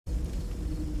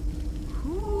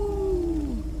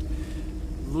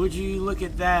Would you look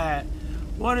at that?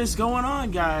 What is going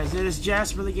on, guys? It is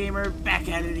Jasper the Gamer back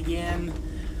at it again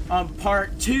on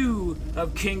part 2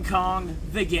 of King Kong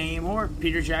the game, or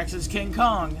Peter Jackson's King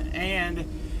Kong. And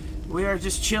we are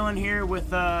just chilling here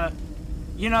with,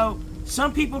 you know,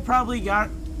 some people probably got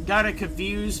it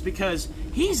confused because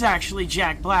he's actually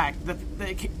Jack Black.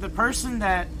 The person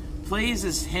that plays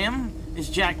as him is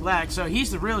Jack Black, so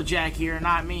he's the real Jack here,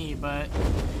 not me, but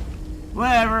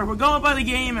whatever. We're going by the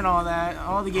game and all that.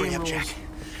 All the game Hurry up, rules. Jack.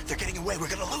 They're getting away. We're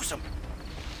gonna lose them.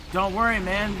 Don't worry,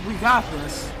 man. We got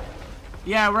this.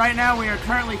 Yeah, right now we are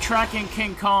currently tracking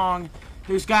King Kong,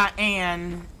 who's got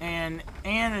Ann, and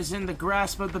Ann is in the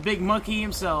grasp of the big monkey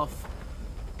himself.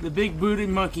 The big-booted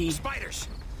monkey. Spiders!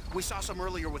 We saw some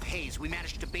earlier with Hayes. We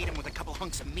managed to bait him with a couple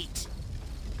hunks of meat.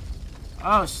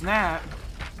 Oh, snap.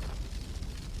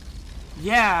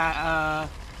 Yeah,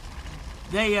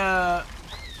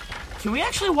 can we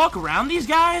actually walk around these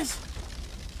guys?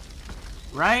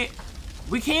 Right?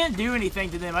 We can't do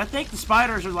anything to them. I think the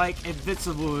spiders are, like,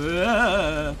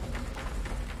 invincible.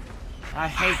 I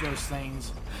hate those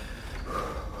things.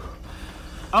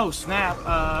 Oh, snap.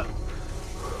 I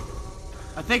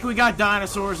think we got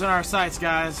dinosaurs in our sights,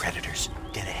 guys. Predators,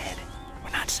 dead ahead.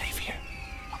 We're not safe here.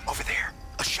 Over there,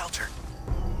 a shelter.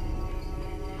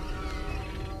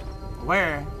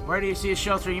 Where? Where do you see a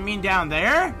shelter? You mean down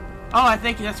there? Oh, I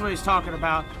think that's what he's talking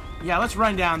about. Yeah, let's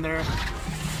run down there.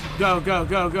 Go, go,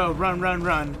 go, go. Run, run,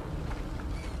 run.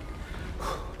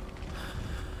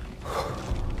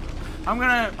 I'm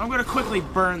gonna quickly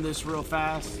burn this real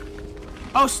fast.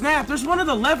 Oh, snap. There's one of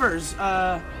the levers.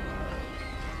 I'm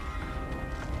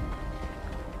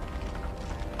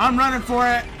running for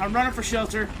it. I'm running for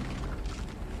shelter.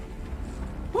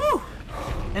 Woo!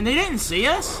 And they didn't see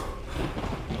us?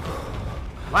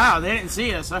 Wow, they didn't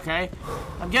see us. Okay.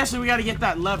 I'm guessing we gotta get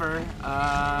that lever.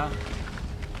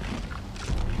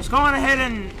 Let's go on ahead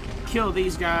and kill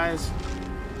these guys.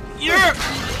 Yeah!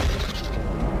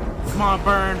 Come on,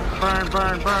 burn, burn,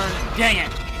 burn, burn. Dang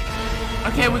it.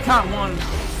 Okay, we caught one.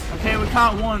 Okay, we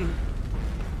caught one.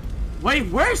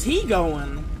 Wait, where's he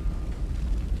going?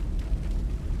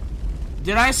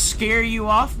 Did I scare you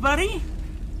off, buddy?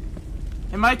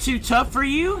 Am I too tough for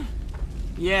you?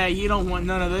 Yeah, you don't want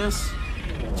none of this.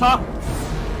 Talk.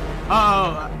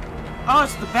 Uh-oh. Oh,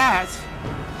 it's the bats.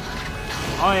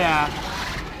 Oh, yeah.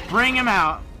 Bring him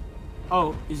out.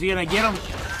 Oh, is he gonna get him?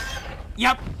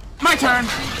 Yep. My turn.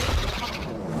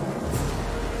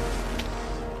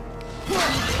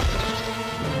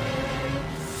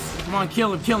 Come on,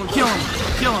 kill him, kill him, kill him,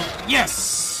 kill him.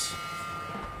 Yes!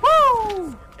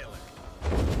 Woo!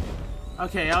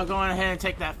 Okay, I'll go on ahead and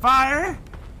take that fire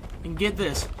and get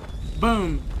this.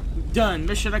 Boom. Done.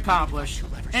 Mission accomplished.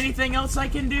 Anything else I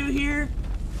can do here?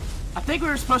 I think we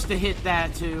were supposed to hit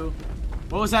that too.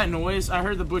 What was that noise? I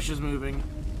heard the bushes moving.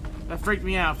 That freaked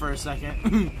me out for a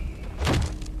second.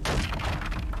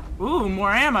 Ooh,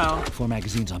 more ammo. 4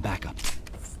 magazines on backup.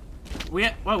 We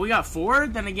got 4?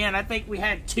 Then again, I think we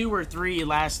had 2 or 3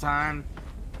 last time.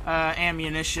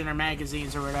 Ammunition or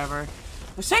magazines or whatever.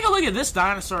 Let's take a look at this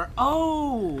dinosaur.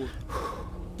 Oh!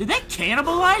 Did they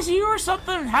cannibalize you or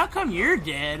something? How come you're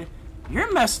dead?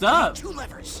 You're messed up. 2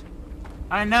 levers.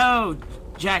 I know,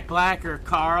 Jack Black or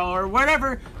Carl or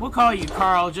whatever. We'll call you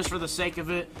Carl just for the sake of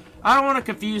it. I don't want to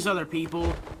confuse other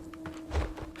people.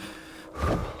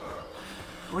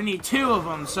 We need 2 of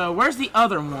them, so where's the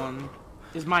other one?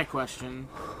 Is my question.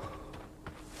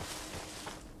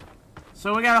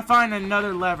 So we gotta find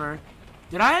another lever.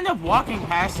 Did I end up walking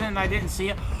past it and I didn't see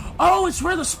it? Oh, it's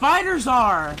where the spiders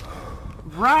are!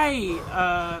 Right,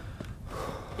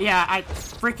 yeah, I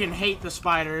freaking hate the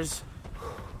spiders.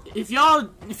 If y'all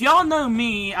know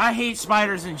me, I hate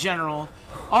spiders in general.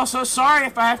 Also, sorry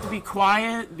if I have to be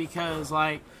quiet because,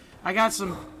 like, I got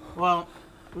some, well,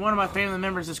 one of my family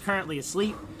members is currently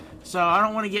asleep, so I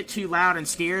don't want to get too loud and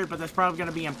scared, but that's probably going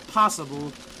to be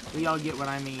impossible. But y'all get what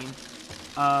I mean.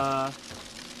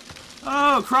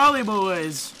 Oh, Crawley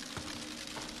boys.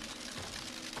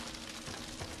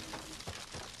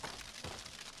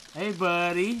 Hey,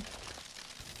 buddy.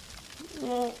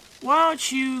 Well, why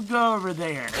don't you go over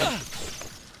there?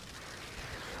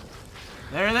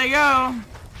 There they go.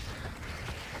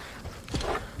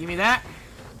 Give me that.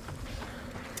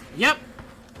 Yep.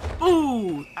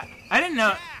 Ooh, I didn't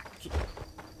know. Jack,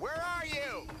 where are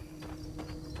you?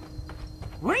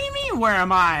 What do you mean, where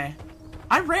am I?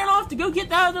 I ran off to go get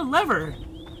that other lever.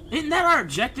 Isn't that our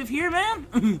objective here,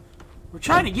 man? We're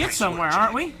trying to get somewhere,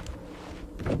 aren't we?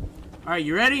 Alright,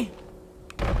 you ready?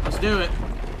 Let's do it.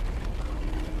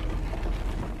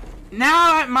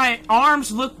 Now my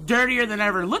arms look dirtier than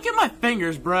ever. Look at my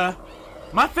fingers, bruh.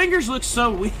 My fingers look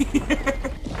so weird.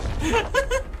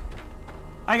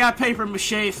 I got paper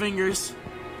mache fingers.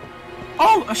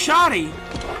 Oh, a shotty.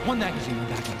 One magazine on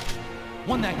backup.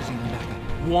 One magazine on backup.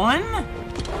 One?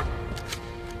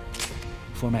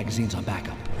 4 magazines on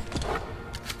backup.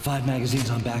 5 magazines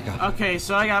on backup. Okay,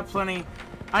 so I got plenty.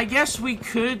 I guess we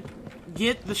could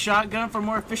get the shotgun for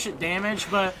more efficient damage,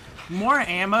 but more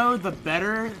ammo, the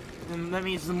better. And that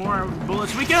means the more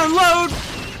bullets we can unload!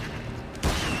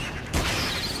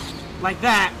 Like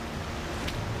that.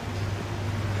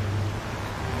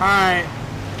 Alright.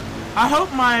 I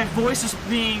hope my voice is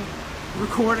being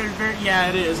recorded very... Yeah,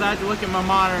 it is. I have to look at my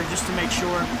monitor just to make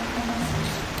sure.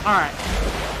 Alright.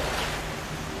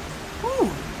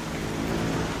 Whew.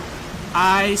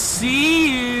 I see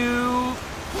you!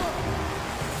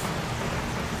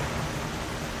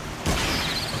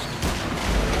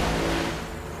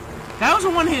 That was a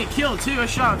one-hit kill, too. I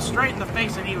shot him straight in the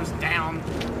face and he was down.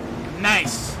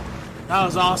 Nice. That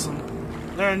was awesome.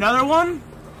 There another one?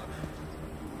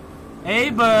 Hey,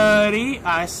 buddy.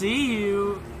 I see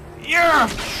you. Yeah!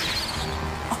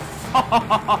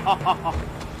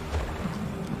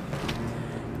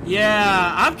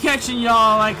 Yeah, I'm catching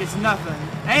y'all like it's nothing.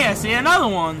 Hey, I see another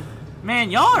one.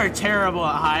 Man, y'all are terrible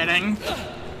at hiding.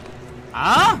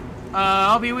 Huh?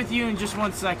 I'll be with you in just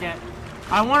 1 second.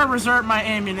 I want to reserve my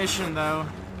ammunition, though.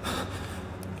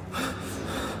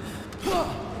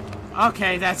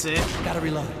 Okay, that's it. Gotta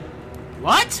reload.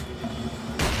 What?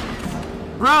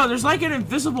 Bro, there's like an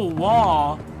invisible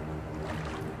wall.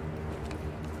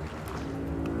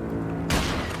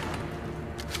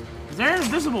 Is there an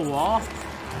invisible wall?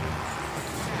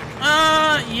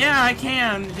 Yeah, I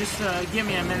can. Just, give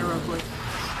me a minute real quick.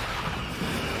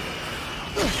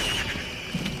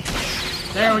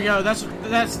 There we go. That's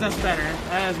better.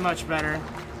 That is much better.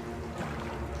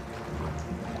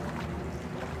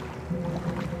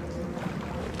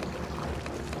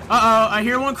 Uh-oh, I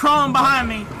hear one crawling behind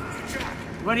me.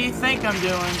 What do you think I'm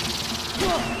doing?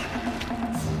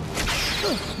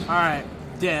 Alright,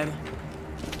 dead.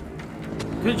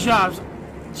 Good job.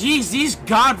 Jeez, these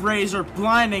god rays are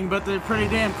blinding, but they're pretty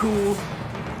damn cool.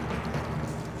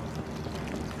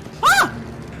 Ah!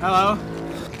 Hello?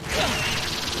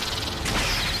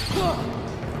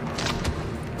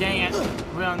 Dang it.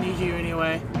 We don't need you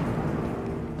anyway.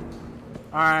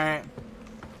 Alright.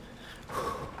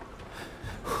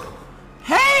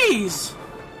 Hayes!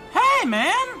 Hey,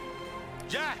 man!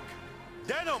 Jack!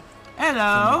 Denim!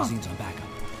 Hello! Magazines on backup.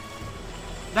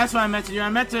 That's what I meant to do. I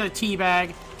meant to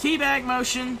teabag. Teabag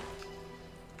motion.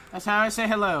 That's how I say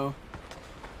hello.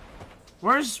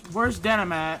 Where's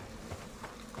Denim at?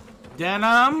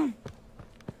 Denim?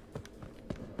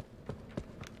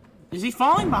 Is he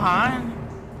falling behind?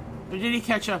 Or did he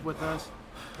catch up with us?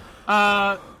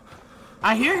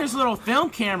 I hear his little film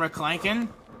camera clanking.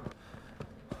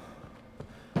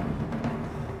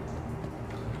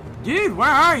 Dude, where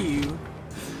are you?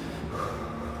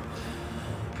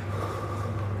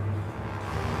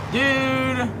 Dude!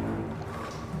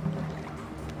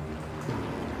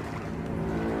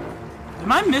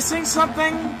 Am I missing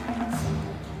something?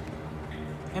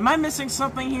 Am I missing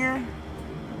something here?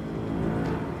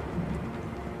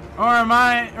 Or am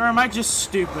I just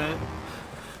stupid?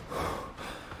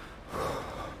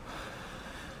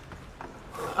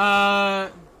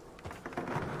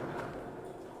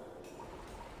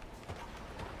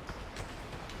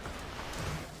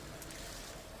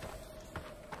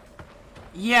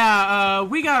 Yeah,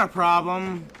 we got a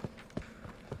problem.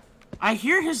 I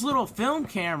hear his little film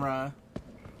camera.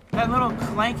 That little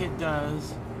clank it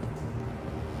does.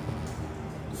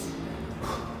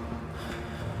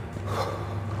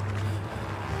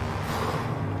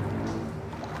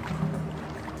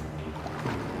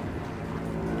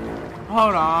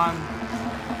 Hold on.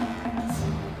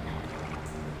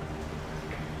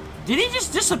 Did he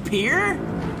just disappear?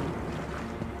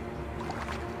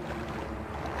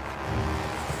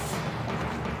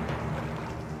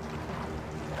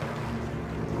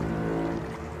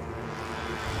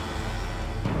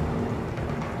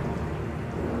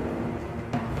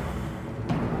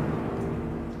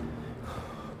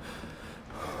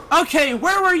 Okay,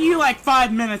 where were you like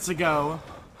 5 minutes ago?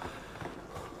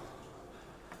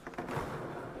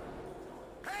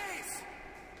 Hayes!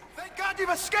 Thank God you've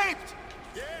escaped!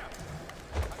 Yeah.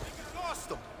 I think I lost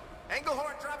them.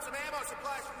 Engelhorn dropped some ammo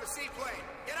supplies from the seaplane.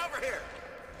 Get over here.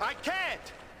 I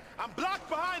can't! I'm blocked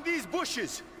behind these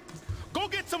bushes. Go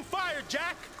get some fire,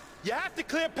 Jack. You have to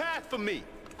clear path for me.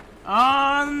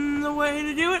 On the way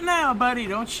to do it now, buddy.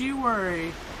 Don't you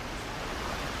worry.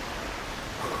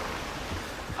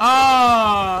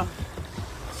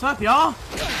 What's up, y'all?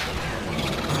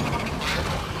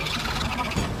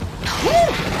 Woo!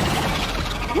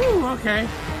 Woo! Okay.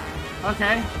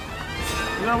 Okay.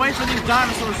 We're gonna wait for these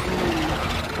dinosaurs to move.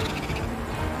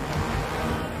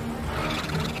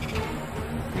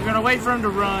 You're gonna wait for them to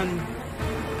run.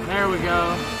 There we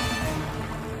go.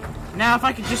 Now if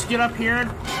I could just get up here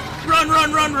and run,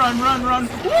 run, run, run, run, run.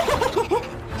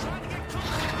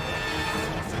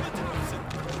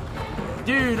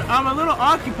 Dude, I'm a little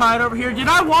occupied over here. Did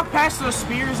I walk past those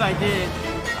spears? I did.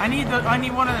 I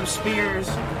need one of them spears.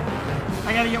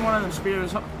 I gotta get one of them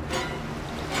spears.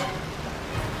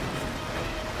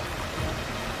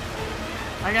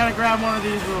 I gotta grab one of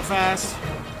these real fast.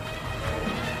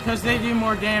 Because they do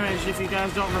more damage if you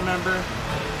guys don't remember.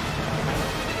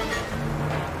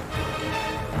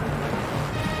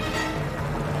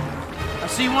 I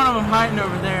see one of them hiding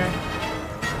over there.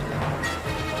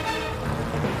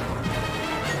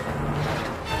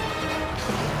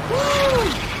 Woo!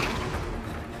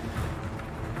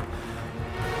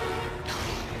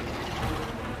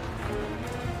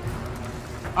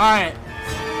 Alright.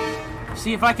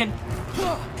 See if I can...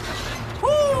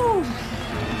 Woo!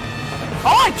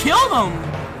 Oh, I killed him!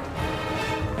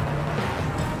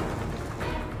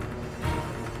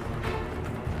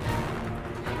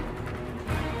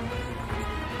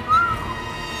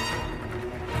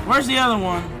 Where's the other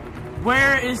one?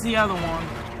 Where is the other one?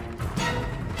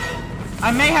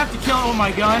 I may have to kill it with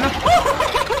my gun.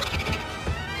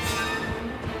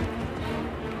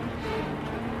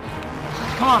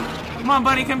 Come on. Come on,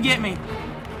 buddy. Come get me.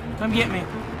 Come get me.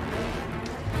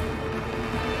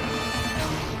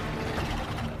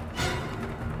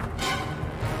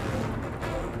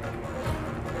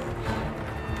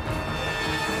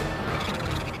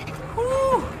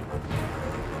 Whew.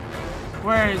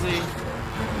 Where is he?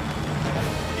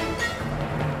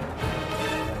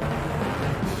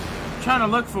 I'm trying to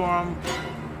look for him.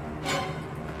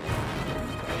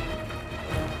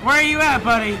 Where are you at,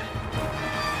 buddy?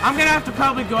 I'm gonna have to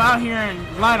probably go out here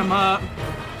and light him up.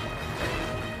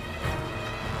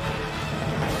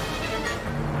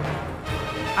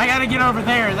 I gotta get over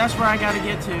there. That's where I gotta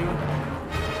get to.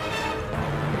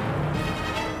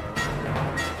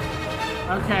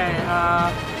 Okay,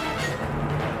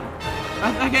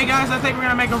 okay, guys, I think we're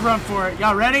gonna make a run for it.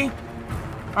 Y'all ready?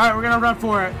 Alright, we're gonna run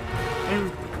for it.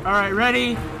 Alright,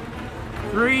 ready?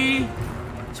 3,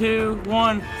 2,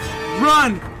 1.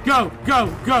 Run! Go,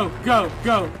 go, go, go,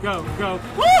 go, go, go.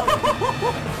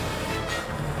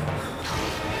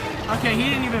 Okay, he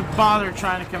didn't even bother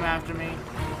trying to come after me.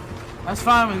 That's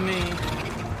fine with me.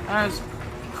 That's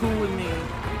cool with me.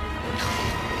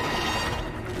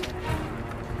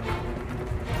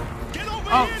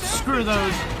 Oh, screw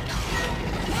those.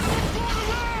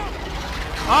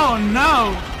 Oh,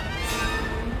 no.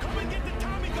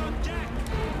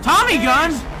 Tommy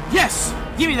gun? Yes!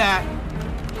 Give me that.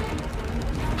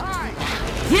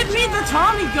 Give me the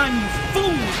Tommy gun, you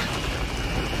fool!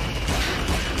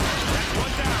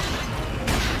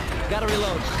 Gotta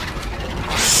reload.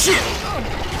 Shit!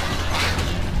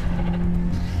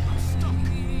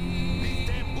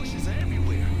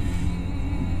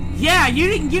 Yeah, you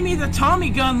didn't give me the Tommy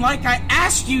gun like I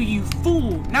asked you, you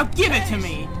fool! Now give it to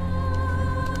me!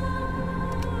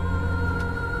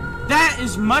 That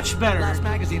is much better. Last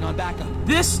magazine on backup.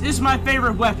 This is my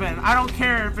favorite weapon. I don't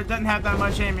care if it doesn't have that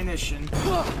much ammunition.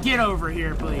 Get over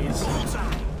here, please.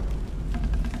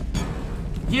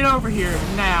 Get over here,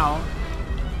 now.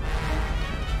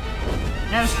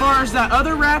 And as far as that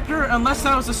other raptor, unless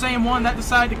that was the same one that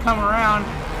decided to come around,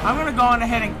 I'm gonna go on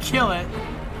ahead and kill it.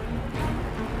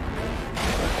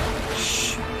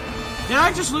 Shh. Did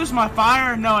I just lose my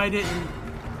fire? No, I didn't.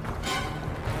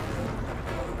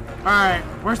 Alright,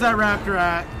 where's that raptor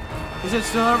at? Is it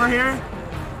still over here?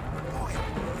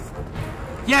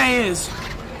 Yeah, he is.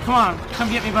 Come on,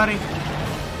 come get me, buddy.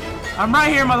 I'm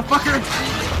right here, motherfucker.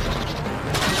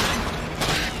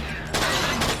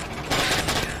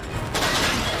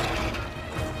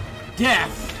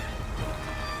 Death.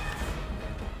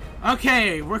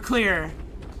 Okay, we're clear.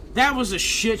 That was a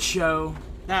shit show.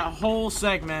 That whole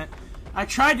segment. I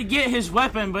tried to get his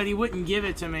weapon, but he wouldn't give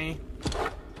it to me.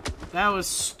 That was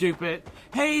stupid.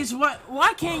 Hayes,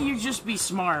 why can't you just be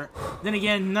smart? Then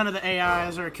again, none of the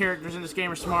AIs or characters in this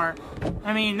game are smart.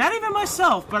 I mean, not even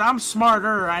myself, but I'm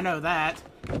smarter, I know that.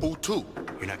 Who to?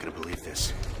 You're not gonna believe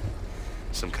this.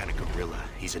 Some kind of gorilla.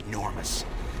 He's enormous.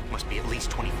 Must be at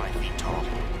least 25 feet tall.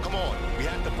 Come on, we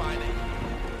have to find it.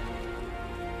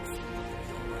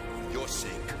 You're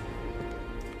sick.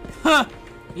 Huh.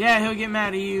 Yeah, he'll get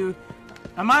mad at you.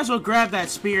 I might as well grab that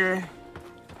spear.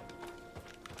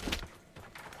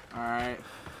 Alright.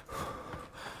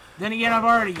 Then again, I've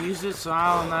already used it, so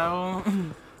I don't know.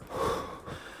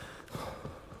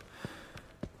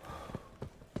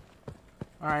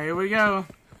 Alright, here we go.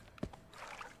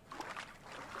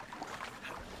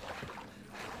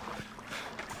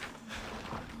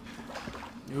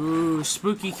 Ooh,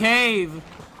 spooky cave.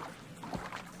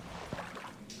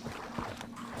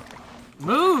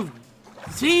 Move!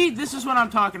 See, this is what I'm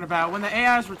talking about. When the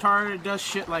AI is retarded, it does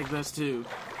shit like this too.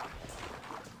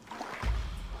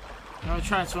 I'm gonna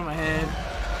try and swim ahead.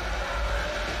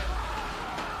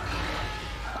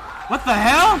 What the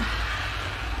hell?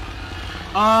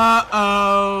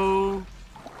 Uh-oh.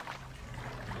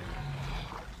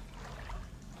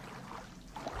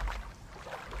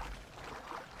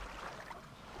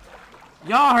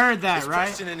 Y'all heard that, It's right?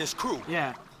 Preston and his crew.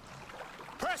 Yeah.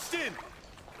 Preston!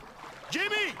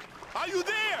 Jimmy! Are you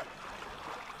there?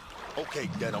 Okay,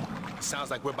 Denham. Sounds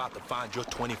like we're about to find your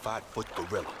 25-foot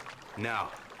gorilla. No.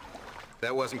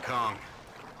 That wasn't Kong.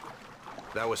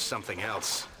 That was something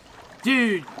else.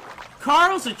 Dude,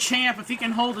 Carl's a champ if he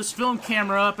can hold his film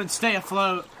camera up and stay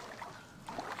afloat.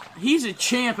 He's a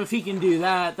champ if he can do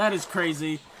that. That is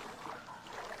crazy.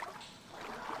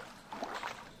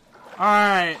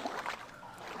 Alright.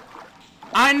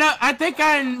 I think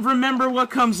I remember what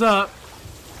comes up.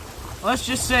 Let's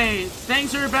just say,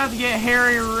 things are about to get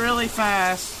hairy really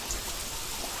fast.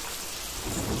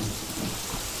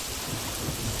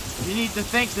 You need to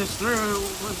think this through.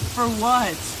 For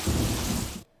what?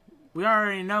 We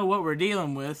already know what we're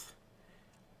dealing with.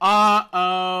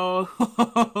 Uh-oh.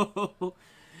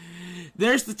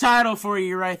 There's the title for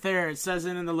you right there. It says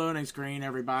it in the loading screen,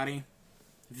 everybody.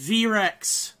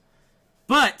 V-Rex.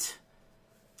 But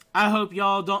I hope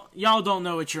y'all don't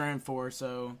know what you're in for,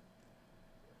 so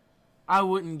I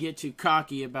wouldn't get too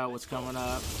cocky about what's coming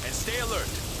up. And stay alert.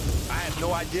 I have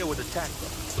no idea what attacked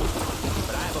them,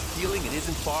 but I have a feeling it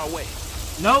isn't far away.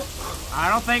 Nope. I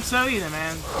don't think so either,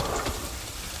 man.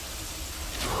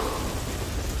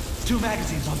 2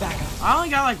 magazines on backup. I only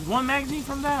got like 1 magazine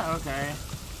from that? Okay.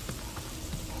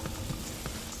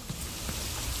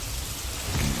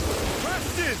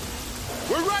 Preston!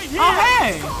 We're right here! Oh,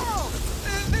 hey! Carl!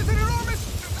 There's an enormous,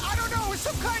 I don't know, it's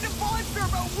some kind of monster,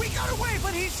 but we got away,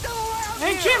 but he's still around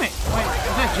Hey, here. Jimmy! Wait,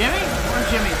 is that Jimmy? Where's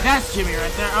Jimmy? That's Jimmy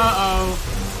right there. Uh-oh.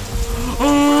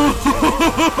 Oh!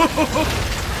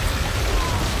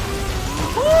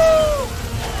 Woo!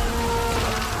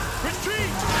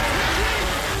 Retreat!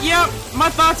 Yep, my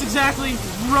thoughts exactly.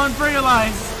 Run for your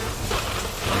life.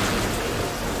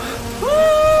 Woo!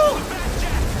 Back,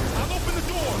 Jack! I'll open the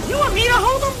door! You want me to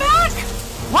hold him back?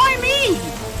 Why me?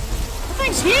 That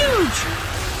thing's huge.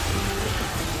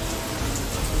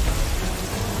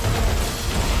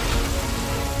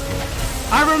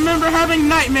 I remember having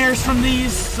nightmares from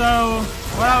these, so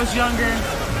when I was younger.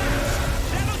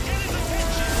 That'll get his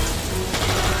attention!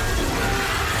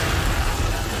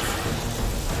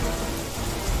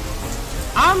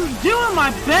 I'm doing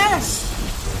my best.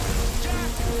 Jack!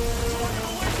 Draw him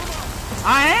away from us!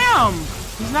 I am.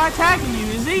 He's not attacking you,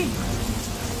 is he?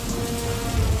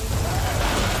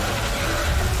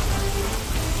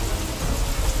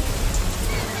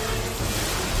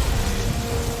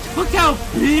 Look how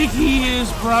big he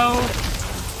is, bro.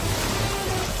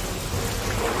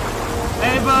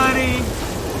 Hey, buddy.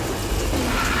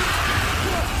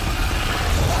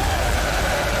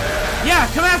 Yeah,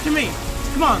 come after me.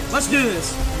 Come on, let's do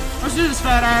this. Let's do this,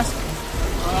 fat ass.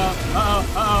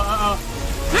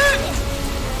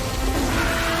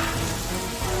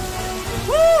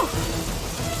 Woo!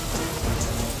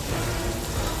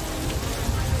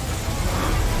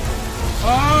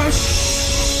 Oh,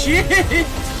 shit!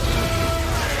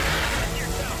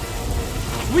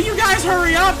 Will you guys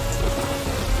hurry up?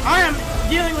 I am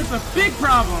dealing with a big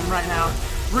problem right now.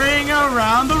 Ring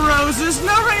around the roses.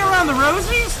 No ring around the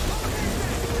rosies?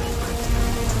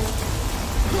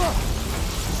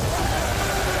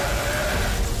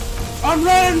 I'm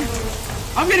running.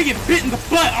 I'm gonna get bit in the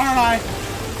butt, aren't I?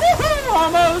 Woohoo!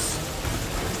 Almost.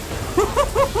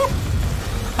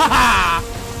 Haha!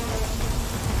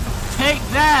 Take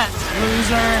that,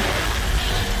 loser.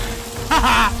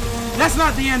 Haha! That's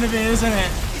not the end of it, isn't it?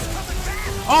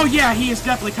 Oh yeah, he is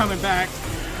definitely coming back.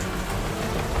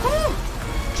 Whew.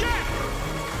 Jack!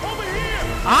 Over here!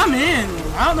 I'm in.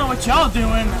 I don't know what y'all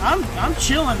doing. I'm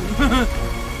chilling.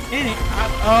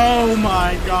 Oh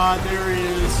my God, there he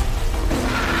is.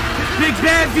 Big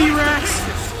bad V-Rex.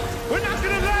 We're not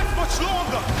gonna last much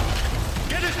longer!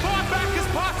 Get as far back as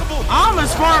possible! I'm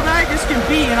as far back as can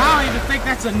be, and I don't even think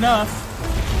that's enough.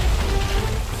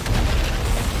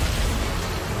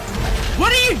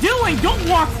 What are you doing? Don't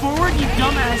walk forward, you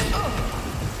dumbass.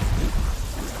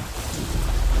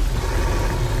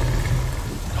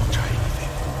 Don't try anything.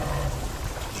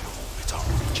 It's all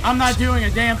reach. I'm not doing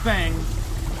a damn thing.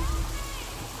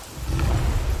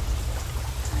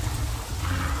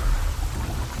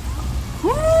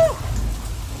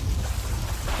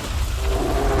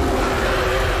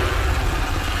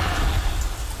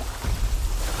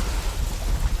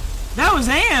 That was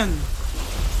Ann!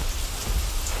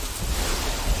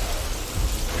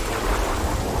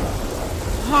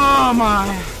 Oh my.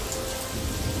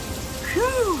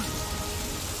 Whew.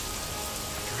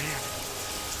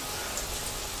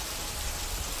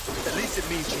 At least it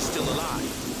means she's still alive.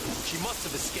 She must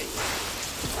have escaped.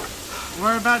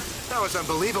 We're about... That was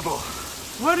unbelievable.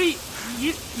 What do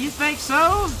you think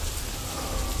so?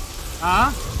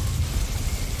 Huh?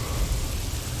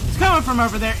 It's coming from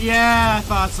over there. Yeah, I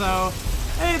thought so.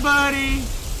 Hey, buddy.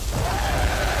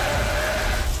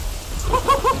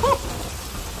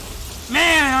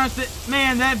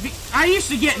 Man, I used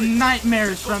to get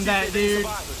nightmares from that, dude.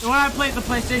 When I played the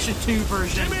PlayStation 2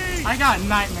 version, I got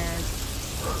nightmares.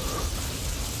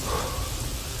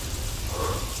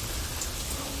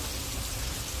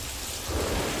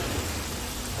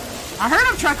 I heard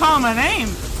him try calling my name.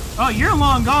 Oh, you're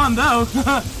long gone, though.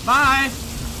 Bye.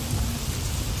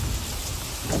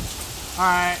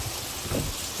 Alright.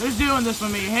 Who's doing this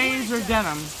with me? Hayes or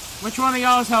Denim? Which one of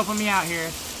y'all is helping me out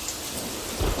here?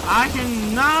 I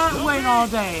cannot wait all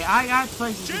day. I got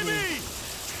places to Jimmy!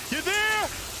 be. You there?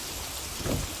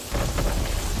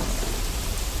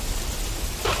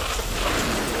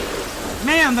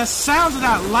 Man, the sounds of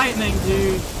that lightning,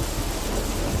 dude.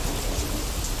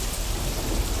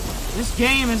 This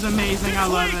game is amazing. I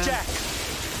love it.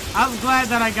 I'm glad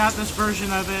that I got this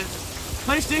version of it.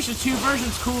 PlayStation 2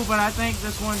 version's cool, but I think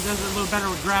this one does it a little better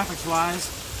with graphics-wise.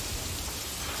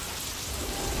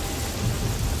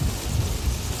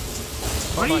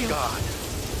 Oh my God.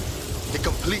 You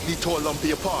completely tore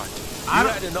Lumpy apart. You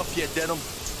had enough yet, Denim?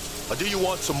 Or do you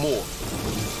want some more?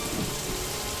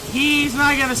 He's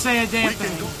not gonna say a damn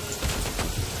thing.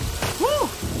 Woo!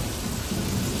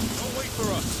 Don't wait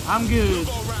for us. I'm good. We'll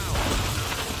go around.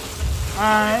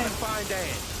 Alright. Find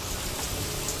Ann.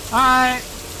 Alright.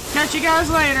 Catch you guys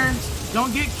later.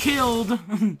 Don't get killed.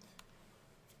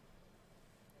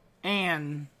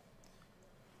 And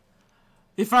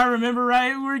if I remember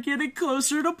right, we're getting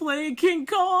closer to playing King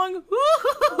Kong.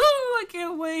 Woo-hoo-hoo-hoo! I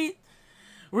can't wait.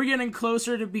 We're getting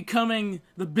closer to becoming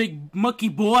the big monkey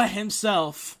boy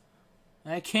himself.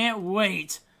 I can't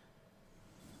wait.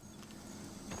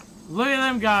 Look at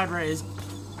them God rays.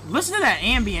 Listen to that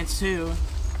ambience too.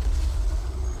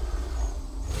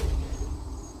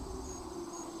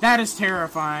 That is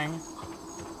terrifying.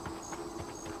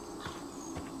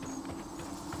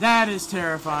 That is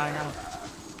terrifying.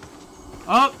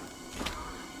 Oh!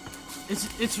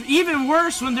 It's even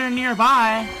worse when they're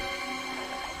nearby.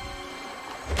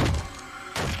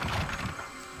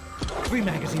 3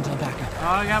 magazines on backup. Oh,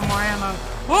 I got more ammo.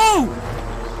 Whoa!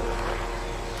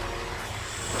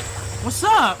 What's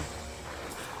up?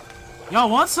 Y'all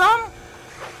want some?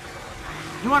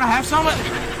 You want to have some?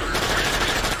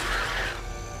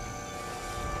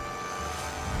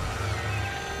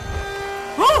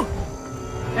 Woo!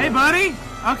 Hey, buddy.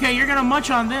 Okay, you're gonna munch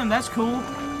on them. That's cool.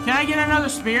 Can I get another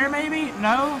spear, maybe?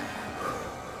 No?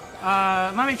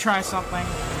 Let me try something.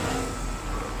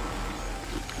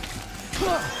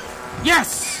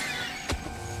 Yes!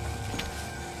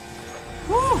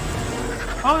 Woo!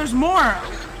 Oh, there's more!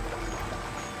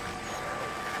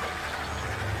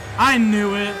 I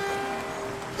knew it.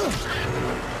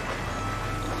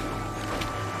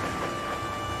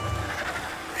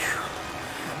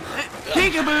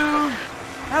 Peekaboo!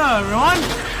 Hello, everyone!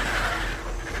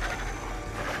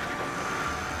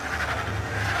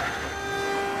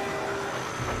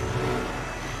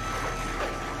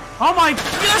 Oh my,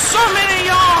 there's so many of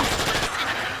y'all!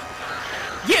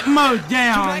 Get mowed 2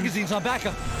 down! magazines on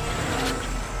backup.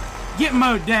 Get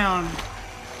mowed down.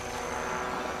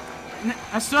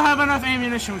 I still have enough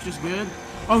ammunition, which is good.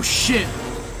 Oh shit!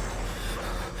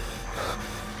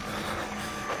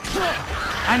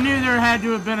 I knew there had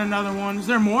to have been another one. Is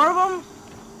there more of them?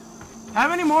 How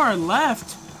many more are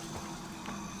left?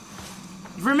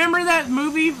 Remember that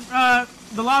movie, The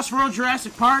Lost World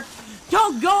Jurassic Park?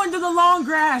 Don't go into the long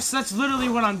grass! That's literally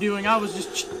what I'm doing. I was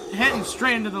just heading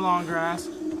straight into the long grass.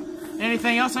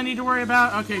 Anything else I need to worry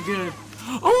about? Okay, good.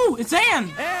 Oh, it's Ann!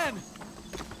 Ann!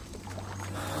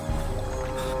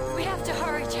 We have to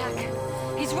hurry, Jack.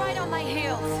 He's right on my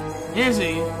heels. Is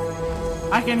he?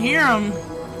 I can hear him.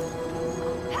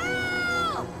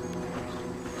 Help!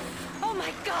 Oh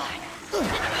my God!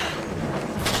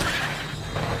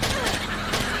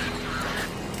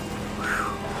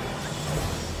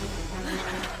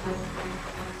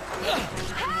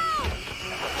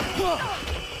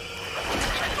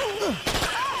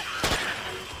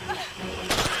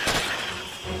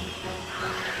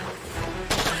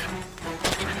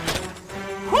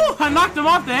 Whew, I knocked him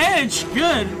off the edge.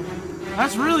 Good.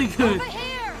 That's really good. Over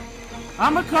here!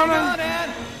 I'm a coming. Hang on,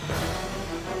 Ann!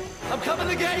 I'm coming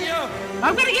to get you!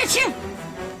 I'm gonna get you!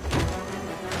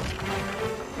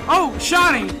 Oh,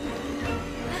 shotty!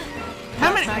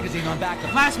 How many? Magazine on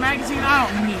backup. Last magazine? I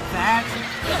don't need that.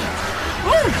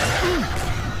 Ooh!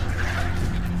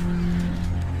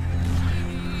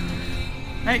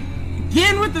 Hey,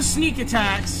 again with the sneak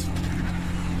attacks.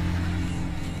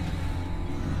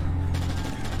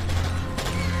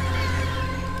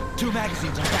 Two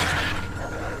magazines on backup.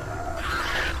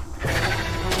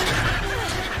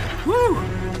 Whew!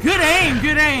 Good aim,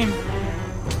 good aim.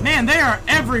 Man, they are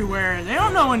everywhere. They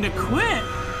don't know when to quit.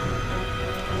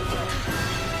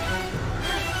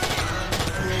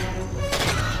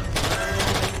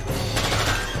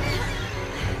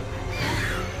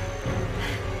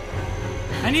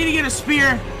 I need to get a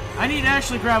spear. I need to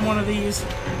actually grab one of these.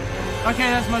 Okay,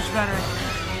 that's much better.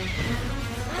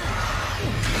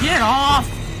 Get off!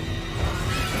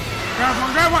 Grab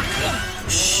one, grab one!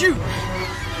 Shoot!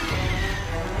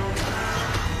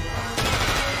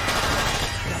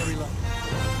 Gotta reload.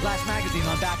 Last magazine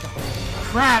on backup.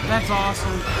 Crap, that's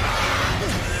awesome.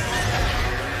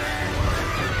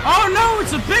 Oh no,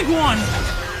 it's a big one!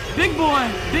 Big boy,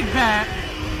 big bat.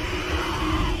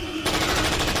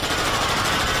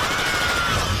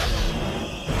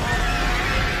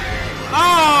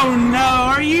 Oh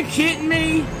no, are you kidding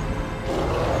me?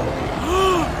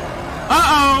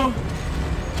 Uh-oh.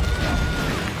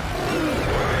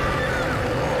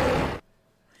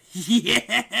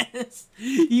 Yes!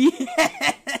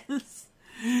 Yes!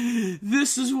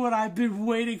 This is what I've been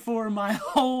waiting for my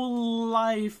whole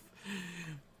life.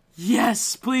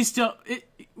 Yes, please don't.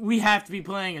 We have to be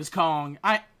playing as Kong.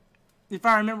 If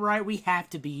I remember right, we have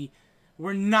to be.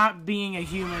 We're not being a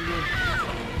human.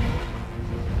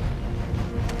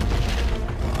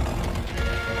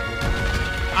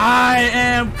 I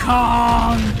am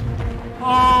Kong!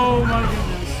 Oh my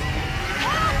goodness.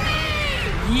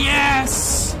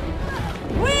 Yes!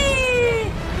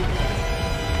 Whee!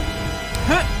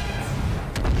 Huh.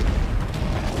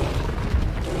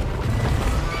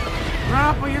 Run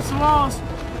up against the walls.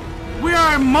 We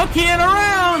are monkeying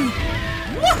around!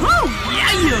 Woohoo!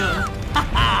 Yeah!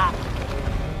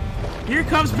 Here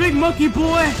comes Big Monkey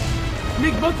Boy!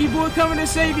 Big Monkey Boy coming to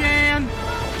save you, Ann!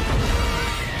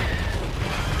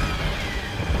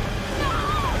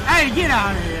 Hey, get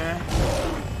out of here.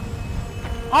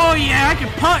 Oh yeah, I can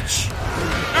punch.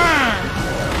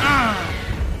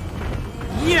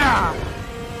 Yeah.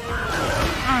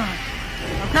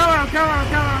 I'm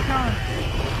coming.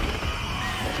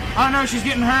 Oh no, she's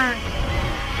getting hurt.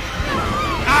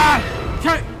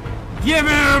 Give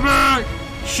me her back.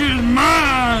 She's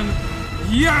mine.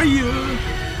 Yeah.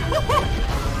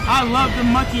 I love the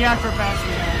monkey acrobats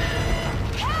we have.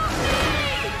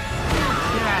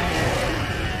 Get out of here.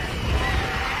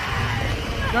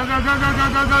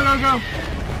 Go.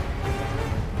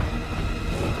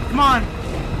 Come on.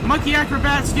 Monkey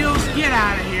acrobat skills, get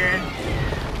out of here.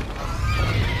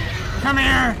 Come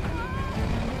here.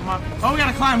 Come on. Oh, we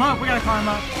gotta climb up.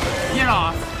 Get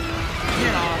off.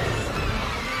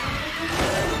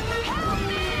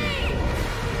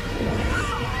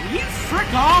 You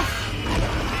frick off.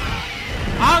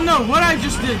 I don't know what I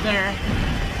just did there.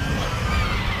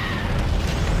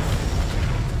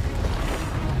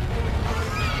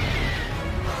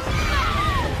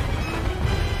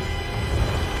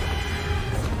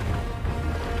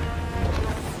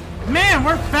 Man,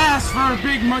 we're fast for a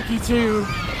big monkey too.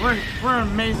 We're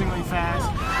amazingly fast.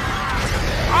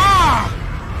 Ah!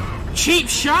 Cheap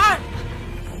shot?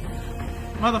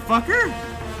 Motherfucker?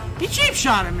 He cheap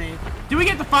shot at me. Do we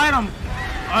get to fight him?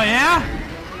 Oh yeah?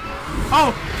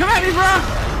 Oh, come at me, bro!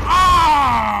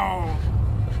 Oh!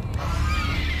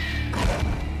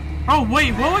 Oh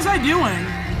wait, what was I doing?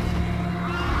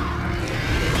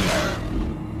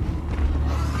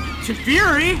 To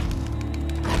Fury?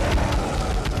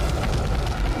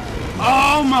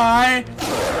 Oh my!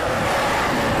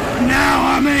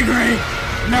 Now I'm angry!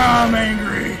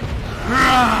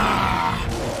 Rah!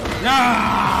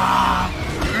 Ah!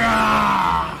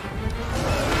 Rah!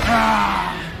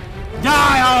 Ah!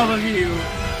 Die, all of you!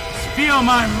 Feel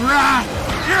my wrath!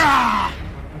 Rah!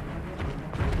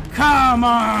 Come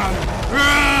on!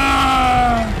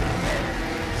 Rah!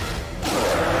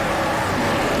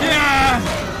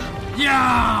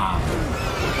 Yeah!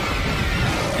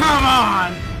 Come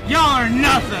on! Y'all are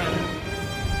nothing!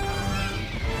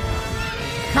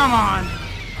 Come on!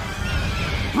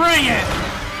 Bring it!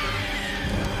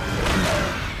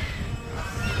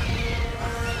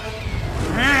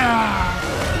 Yeah!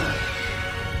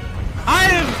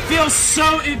 I feel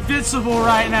so invincible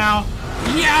right now!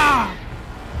 Yeah!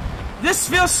 This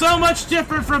feels so much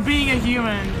different from being a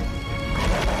human!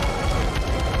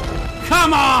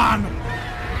 Come on!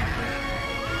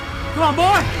 Come on,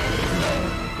 boy!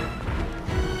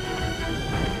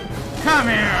 Come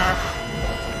here!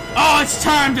 Oh, it's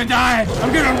time to die!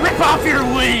 I'm gonna rip off your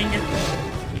wing!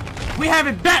 We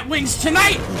having bat wings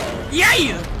tonight!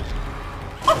 Yeah!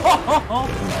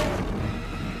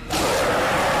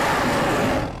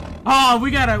 Oh,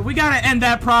 we gotta end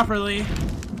that properly.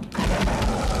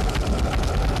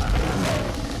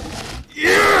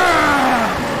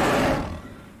 Yeah!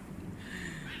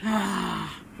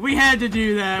 We had to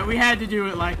do that. We had to do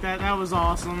it like that. That was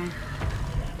awesome.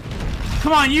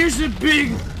 Come on, use the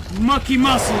big monkey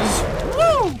muscles.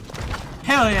 Woo!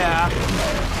 Hell yeah.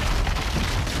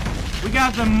 We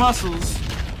got the muscles.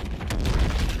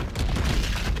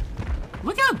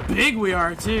 Look how big we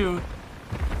are, too.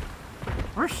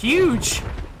 We're huge. Do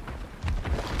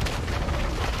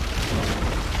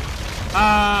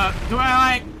I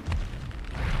like...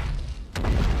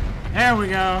 There we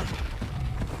go.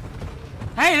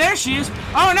 Hey, there she is.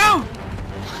 Oh, no!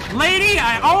 Lady,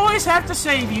 I always have to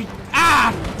save you.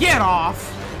 Ah! Get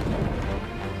off.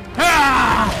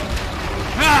 Ah!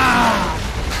 Ah!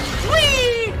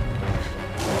 Whee!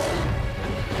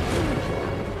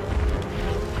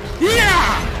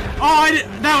 Yeah! Oh,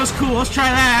 that was cool. Let's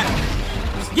try that.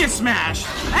 Just get smashed.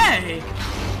 Hey!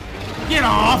 Get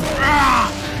off. Ah!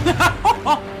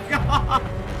 Oh, God.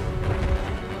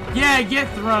 Yeah, get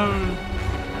thrown.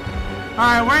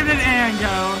 Alright, where did Anne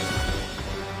go?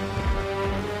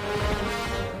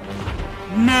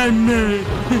 No, no.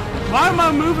 Why am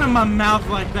I moving my mouth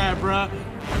like that, bruh?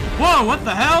 Whoa, what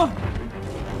the hell?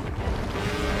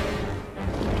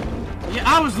 Yeah,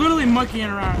 I was literally monkeying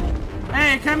around.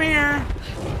 Hey, come here.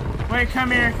 Wait,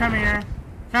 come here, come here.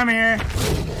 Come here.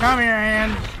 Come here,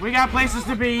 Anne. We got places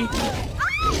to be.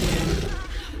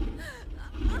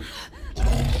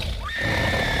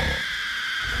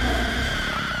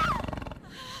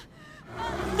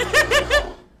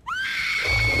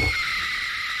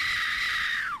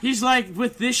 He's like,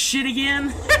 with this shit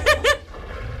again?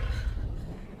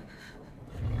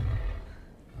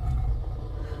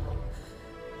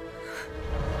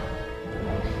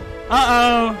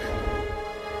 Uh-oh.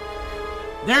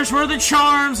 There's where the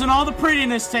charms and all the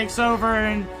prettiness takes over,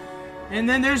 and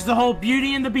then there's the whole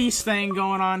Beauty and the Beast thing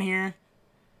going on here.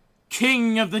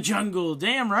 King of the jungle.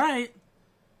 Damn right.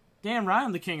 Damn right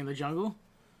I'm the king of the jungle.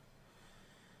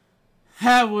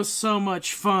 That was so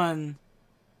much fun.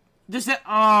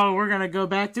 Oh, we're gonna go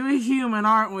back to a human,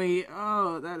 aren't we?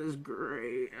 Oh, that is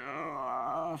great.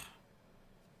 Oh.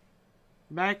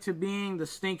 Back to being the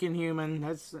stinking human.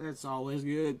 That's always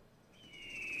good.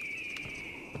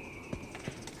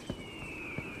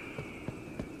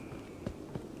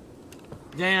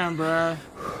 Damn, bruh.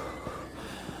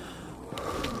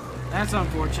 That's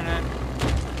unfortunate.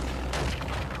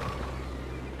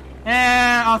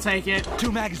 Eh, I'll take it.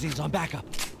 2 magazines on backup.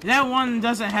 That one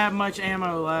doesn't have much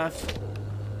ammo left.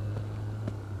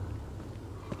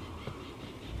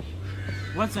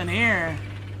 What's in here?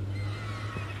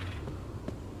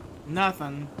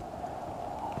 Nothing.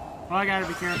 Well, I gotta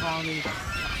be careful on these.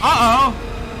 Uh-oh!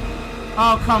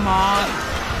 Oh, come on.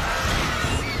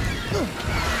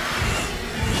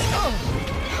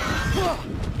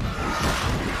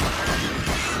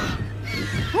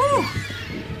 Whew!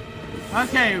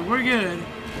 Okay, we're good.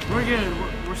 We're good.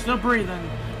 We're still breathing.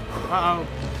 Uh-oh.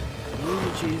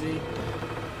 Ooh, cheesy.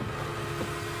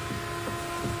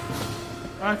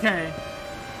 Okay.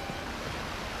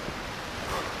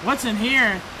 What's in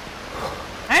here?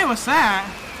 Hey, what's that?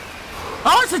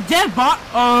 Oh, it's a dead body.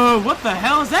 Oh, what the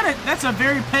hell is that? That's a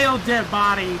very pale dead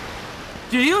body.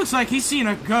 Dude, he looks like he's seen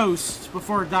a ghost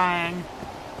before dying.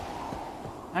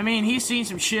 I mean, he's seen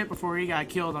some shit before he got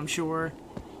killed, I'm sure.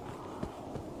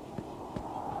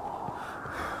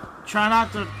 Try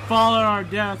not to follow our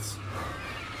deaths.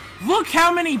 Look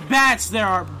how many bats there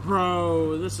are.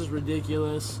 Bro, this is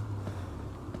ridiculous.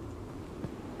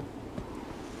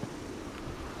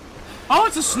 Oh,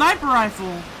 it's a sniper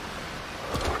rifle.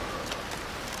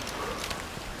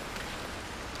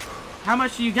 How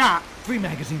much do you got? 3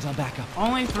 magazines on backup.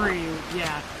 Only 3,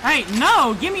 yeah. Hey,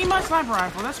 no! Give me my sniper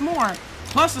rifle. That's more.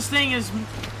 Plus, this thing is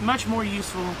much more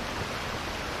useful.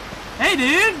 Hey,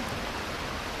 dude!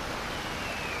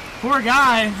 Poor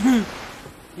guy.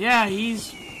 Yeah,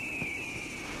 he's...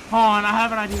 Hold on, I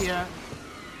have an idea.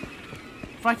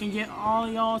 If I can get all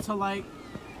y'all to, like...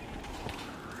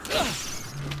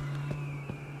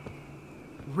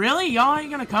 Really? Y'all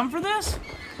ain't gonna come for this?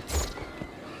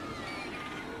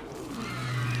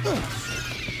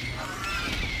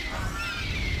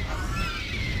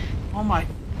 Oh my...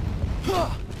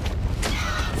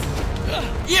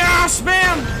 Yeah,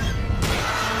 spam!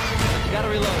 Gotta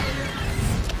reload.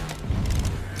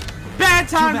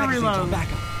 time to magazines on reload.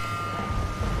 backup.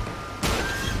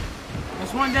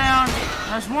 That's one down.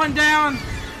 That's one down.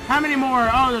 How many more?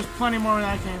 Oh, there's plenty more where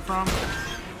that came from.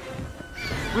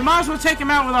 We might as well take him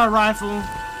out with our rifle.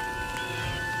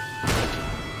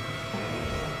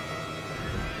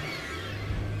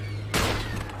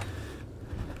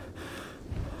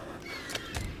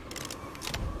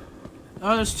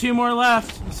 Oh, there's two more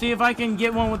left. Let's see if I can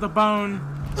get one with a bone.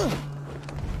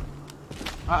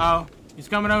 Uh-oh. He's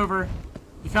coming over.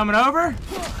 You coming over?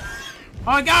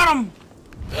 Oh, I got him!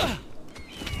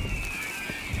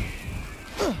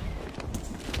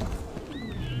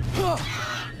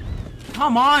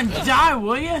 Come on, die,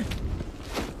 will you?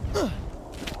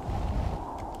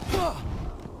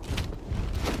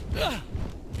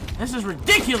 This is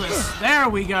ridiculous. There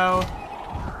we go.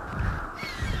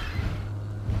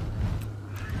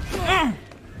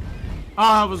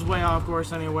 Oh, that was way off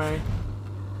course anyway.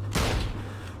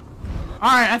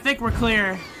 Alright, I think we're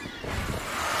clear.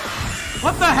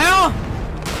 What the hell?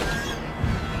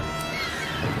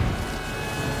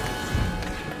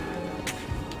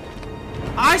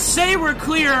 I say we're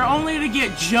clear only to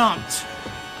get jumped.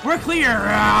 We're clear.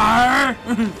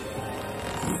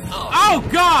 Oh,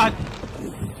 God!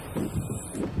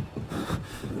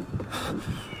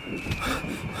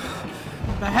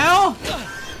 The hell?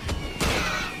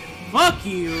 Fuck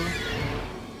you.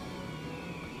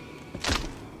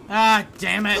 Ah,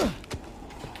 damn it.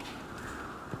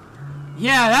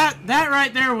 Yeah, that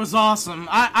right there was awesome.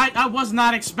 I was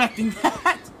not expecting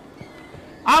that.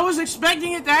 I was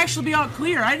expecting it to actually be all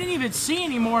clear. I didn't even see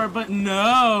anymore, but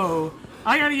no.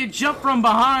 I gotta get jumped from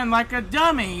behind like a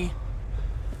dummy.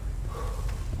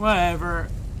 Whatever.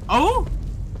 Oh?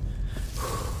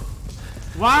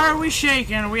 Why are we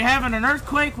shaking? Are we having an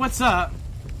earthquake? What's up?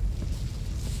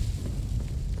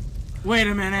 Wait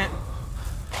a minute.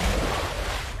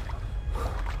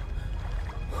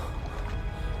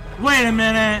 Wait a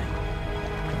minute.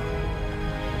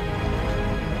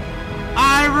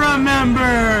 I remember.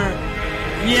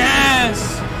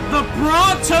 Yes. The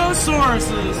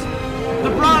Brontosauruses. The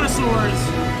Brontosaurs.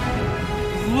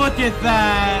 Look at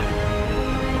that.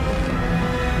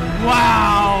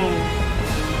 Wow.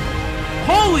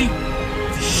 Holy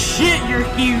shit, you're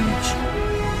huge.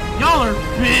 Y'all are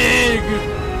big.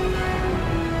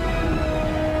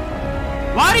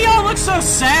 Why do y'all look so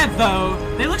sad, though?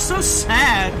 They look so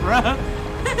sad, bruh.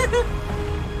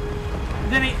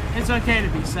 Then it's okay to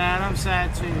be sad. I'm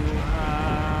sad, too.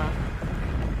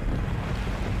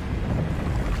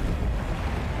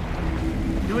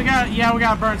 Do we got... Yeah, we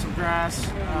gotta burn some grass.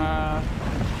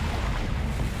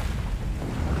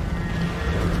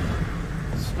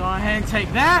 Let's go ahead and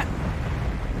take that.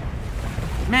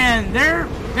 Man,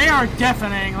 they are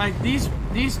deafening. Like, these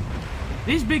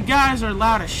big guys are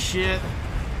loud as shit.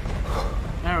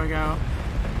 There we go.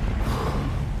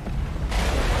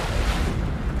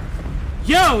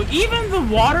 Yo, even the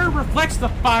water reflects the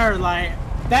firelight.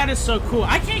 That is so cool.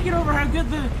 I can't get over how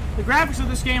good the graphics of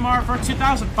this game are for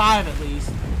 2005 at least.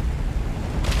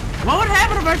 What would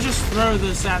happen if I just throw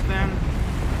this at them?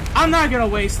 I'm not gonna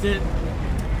waste it.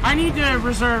 I need to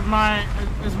reserve my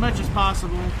as much as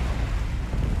possible.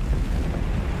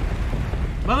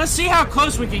 But let's see how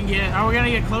close we can get. Are we gonna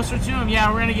get closer to him?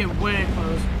 Yeah, we're gonna get way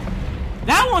close.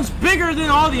 That one's bigger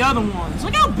than all the other ones.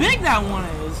 Look how big that one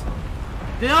is.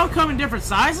 They all come in different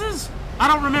sizes? I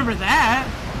don't remember that.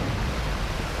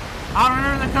 I don't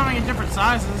remember them coming in different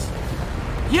sizes.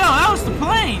 Yo, that was the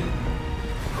plane.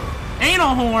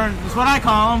 Anal horn is what I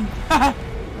call them.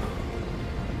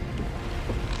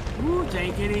 Ooh,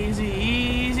 take it easy.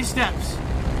 Easy steps.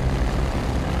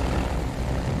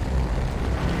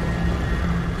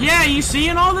 Yeah, you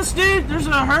seeing all this, dude? There's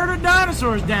a herd of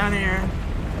dinosaurs down here.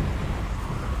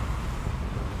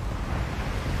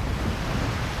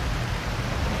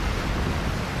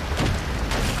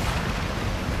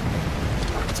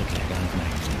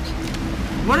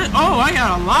 Oh, I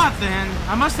got a lot then.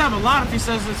 I must have a lot if he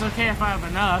says it's okay if I have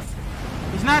enough.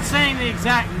 He's not saying the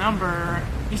exact number.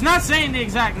 He's not saying the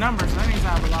exact number, so that means I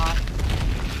have a lot.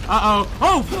 Uh-oh.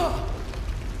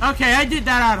 Oh! Okay, I did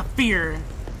that out of fear.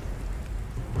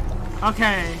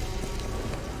 Okay.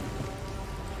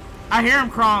 I hear him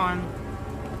crawling.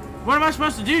 What am I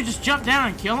supposed to do? Just jump down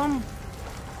and kill him?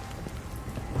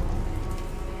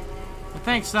 I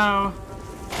think so.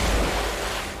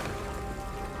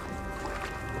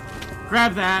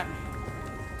 Grab that.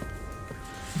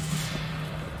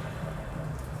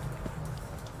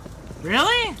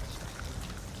 Really?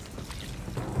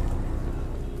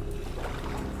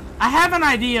 I have an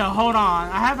idea. Hold on.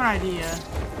 I have an idea.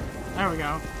 There we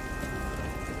go.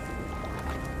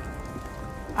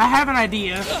 I have an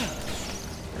idea.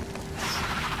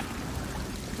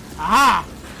 Aha!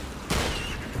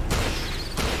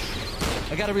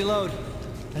 I gotta reload.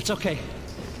 That's okay.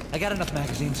 I got enough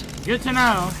magazines. Good to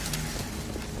know.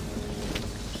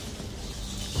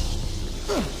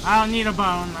 I don't need a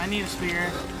bone. I need a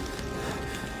spear.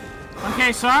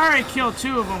 Okay, so I already killed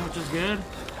 2 of them, which is good.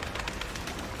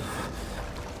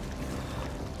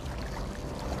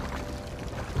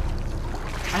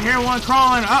 I hear one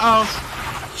crawling. Uh-oh.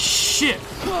 Shit.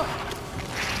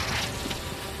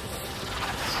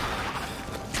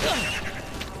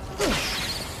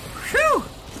 Whew.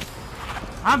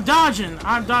 I'm dodging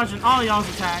all y'all's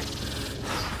attacks.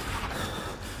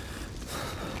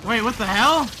 Wait, what the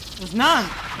hell? There's none.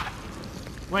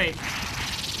 Wait.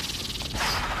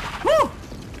 Woo!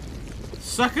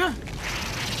 Sucker.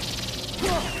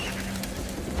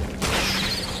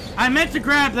 I meant to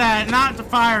grab that, not to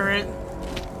fire it.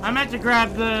 I meant to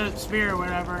grab the spear or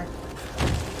whatever.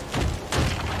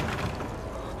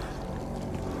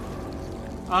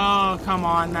 Oh, come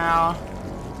on now.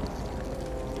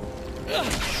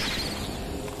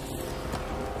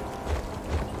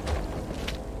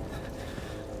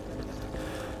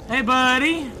 Hey,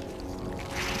 buddy.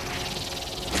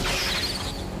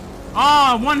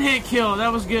 Oh, 1-hit kill.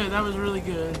 That was good. That was really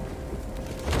good.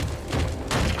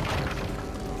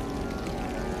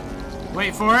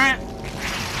 Wait for it.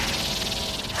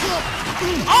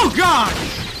 Oh, God!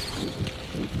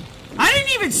 I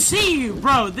didn't even see you,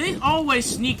 bro. They always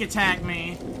sneak attack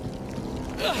me.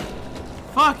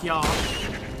 Fuck y'all.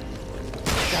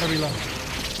 Gotta reload.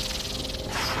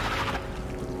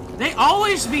 They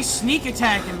always be sneak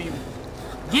attacking me.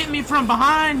 Get me from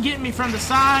behind, get me from the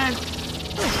side.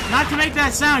 Not to make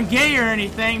that sound gay or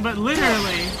anything, but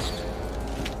literally.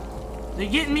 They're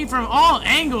getting me from all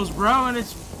angles, bro, and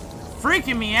it's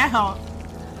freaking me out.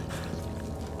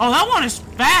 Oh, that one is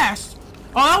fast.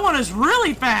 Oh, that one is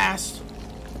really fast.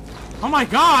 Oh my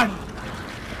God.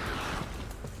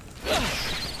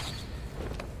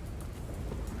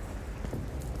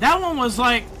 That one was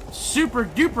like super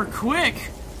duper quick.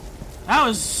 That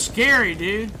was scary,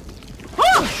 dude.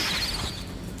 Woo!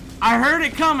 I heard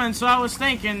it coming, so I was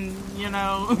thinking, you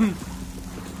know,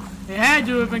 it had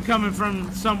to have been coming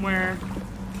from somewhere.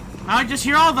 I just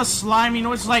hear all the slimy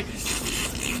noises, like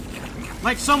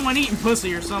someone eating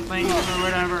pussy or something, or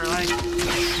whatever, like,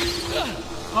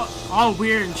 all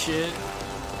weird and shit.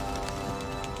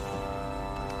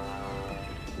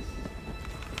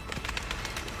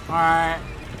 Alright.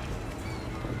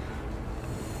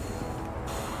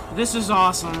 This is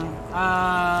awesome.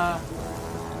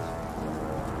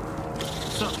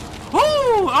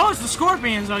 Oh, it's the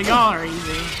scorpions. Oh, y'all are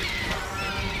easy.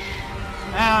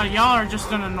 Y'all are just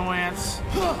an annoyance.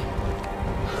 5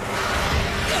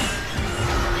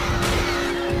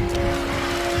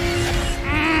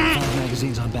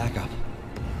 magazines on backup.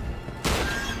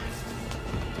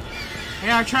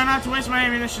 Yeah, I try not to waste my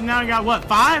ammunition. Now I got what?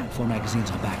 5? 4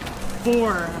 magazines on backup.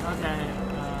 4. Okay.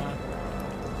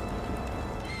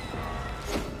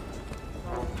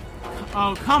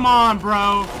 Oh, come on,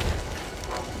 bro.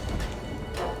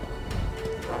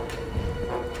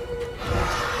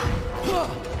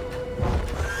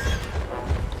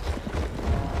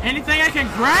 Anything I can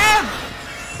grab?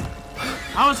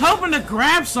 I was hoping to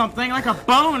grab something, like a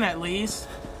bone at least.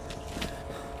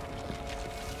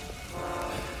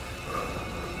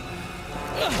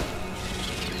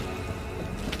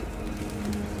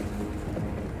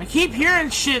 I keep hearing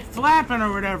shit flapping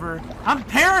or whatever. I'm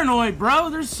paranoid, bro.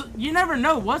 You never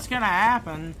know what's gonna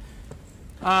happen.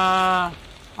 Are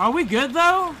we good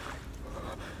though?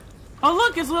 Oh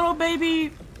look, it's little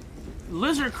baby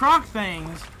lizard croc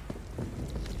things.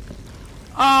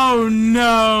 Oh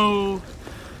no!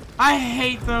 I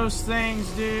hate those things,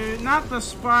 dude. Not the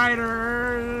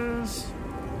spiders.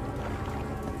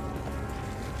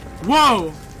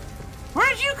 Whoa! Where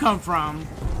did you come from?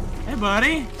 Hey,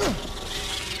 buddy.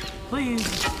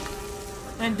 Please.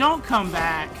 And don't come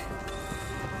back.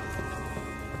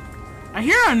 I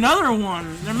hear another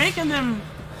one. They're making them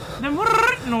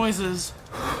noises.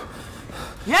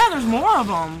 Yeah, there's more of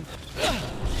them.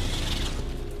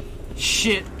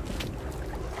 Shit.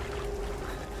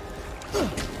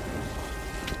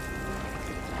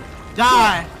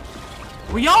 Die.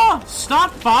 Will y'all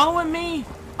stop following me?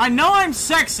 I know I'm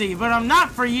sexy, but I'm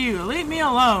not for you. Leave me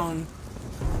alone.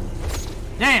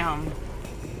 Damn.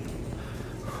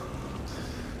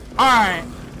 Alright.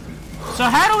 So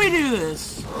how do we do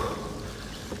this?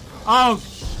 Oh.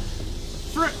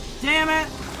 Damn it.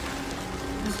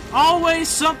 There's always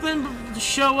something to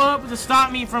show up to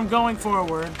stop me from going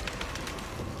forward.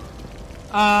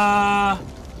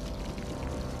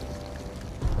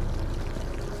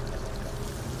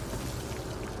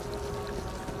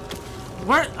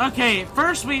 Okay,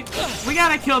 first we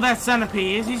gotta kill that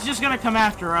centipede. He's just gonna come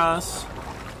after us.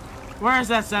 Where's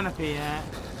that centipede at?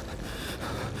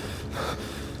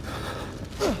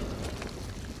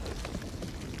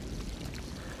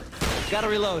 Gotta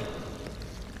reload.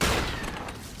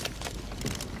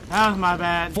 That was my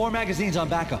bad. 4 magazines on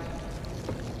backup.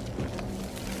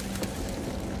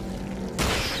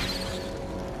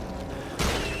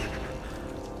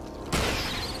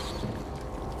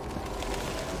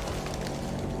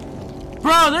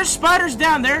 Bro, there's spiders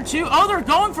down there too. Oh, they're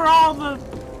going for all the...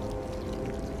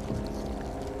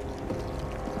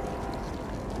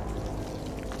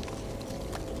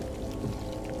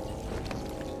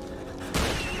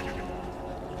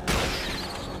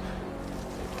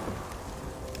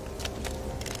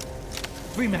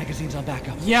 Three magazines on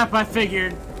backup. Yep, I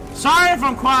figured. Sorry if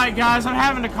I'm quiet, guys. I'm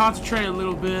having to concentrate a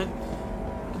little bit.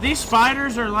 These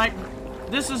spiders are like...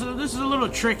 This is a little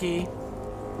tricky.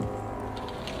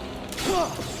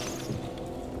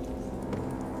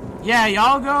 Yeah,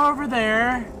 y'all go over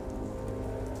there.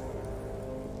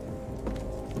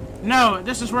 No,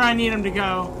 this is where I need him to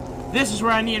go. This is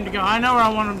where I need him to go. I know where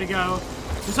I want him to go.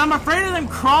 Because I'm afraid of them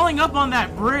crawling up on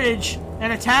that bridge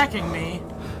and attacking me.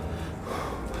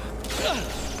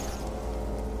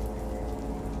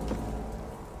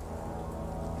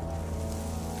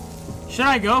 Should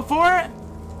I go for it?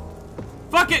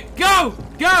 Fuck it! Go!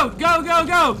 Go! Go! Go!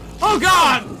 Go! Oh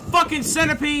God! Fucking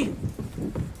centipede!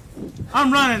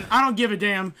 I'm running. I don't give a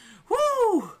damn.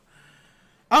 Woo!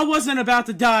 I wasn't about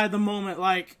to die at the moment,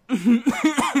 like...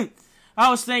 I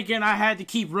was thinking I had to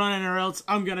keep running or else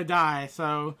I'm gonna die,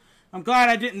 so... I'm glad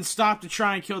I didn't stop to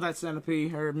try and kill that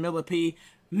centipede, or millipede.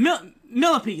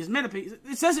 Millipede.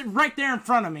 It says it right there in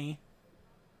front of me.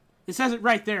 It says it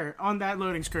right there on that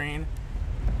loading screen.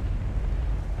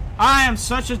 I am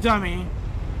such a dummy.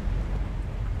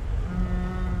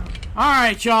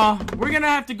 Alright, y'all. We're gonna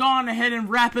have to go on ahead and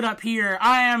wrap it up here.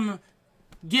 I am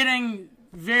getting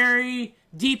very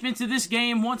deep into this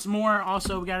game once more.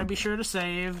 Also, we gotta be sure to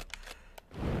save.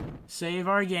 Save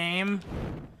our game.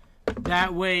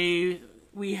 That way,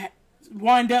 we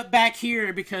wind up back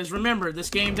here, because remember, this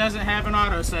game doesn't have an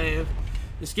autosave.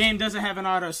 This game doesn't have an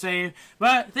autosave.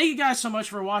 But thank you guys so much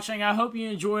for watching. I hope you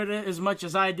enjoyed it as much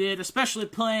as I did, especially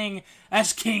playing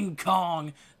as King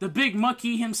Kong, the big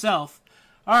monkey himself.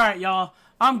 Alright, y'all.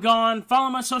 I'm gone.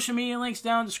 Follow my social media links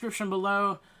down in the description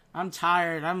below. I'm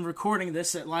tired. I'm recording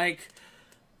this at like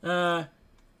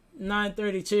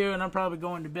 9:32, and I'm probably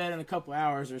going to bed in a couple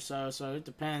hours or so. So it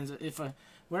depends if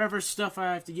whatever stuff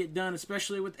I have to get done,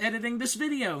 especially with editing this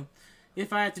video.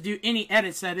 If I have to do any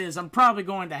edits, that is. I'm probably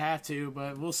going to have to,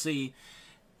 but we'll see.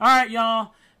 Alright,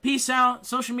 y'all. Peace out.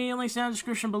 Social media links down in the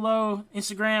description below.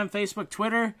 Instagram, Facebook,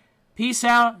 Twitter. Peace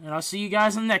out, and I'll see you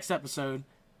guys in the next episode.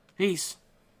 Peace.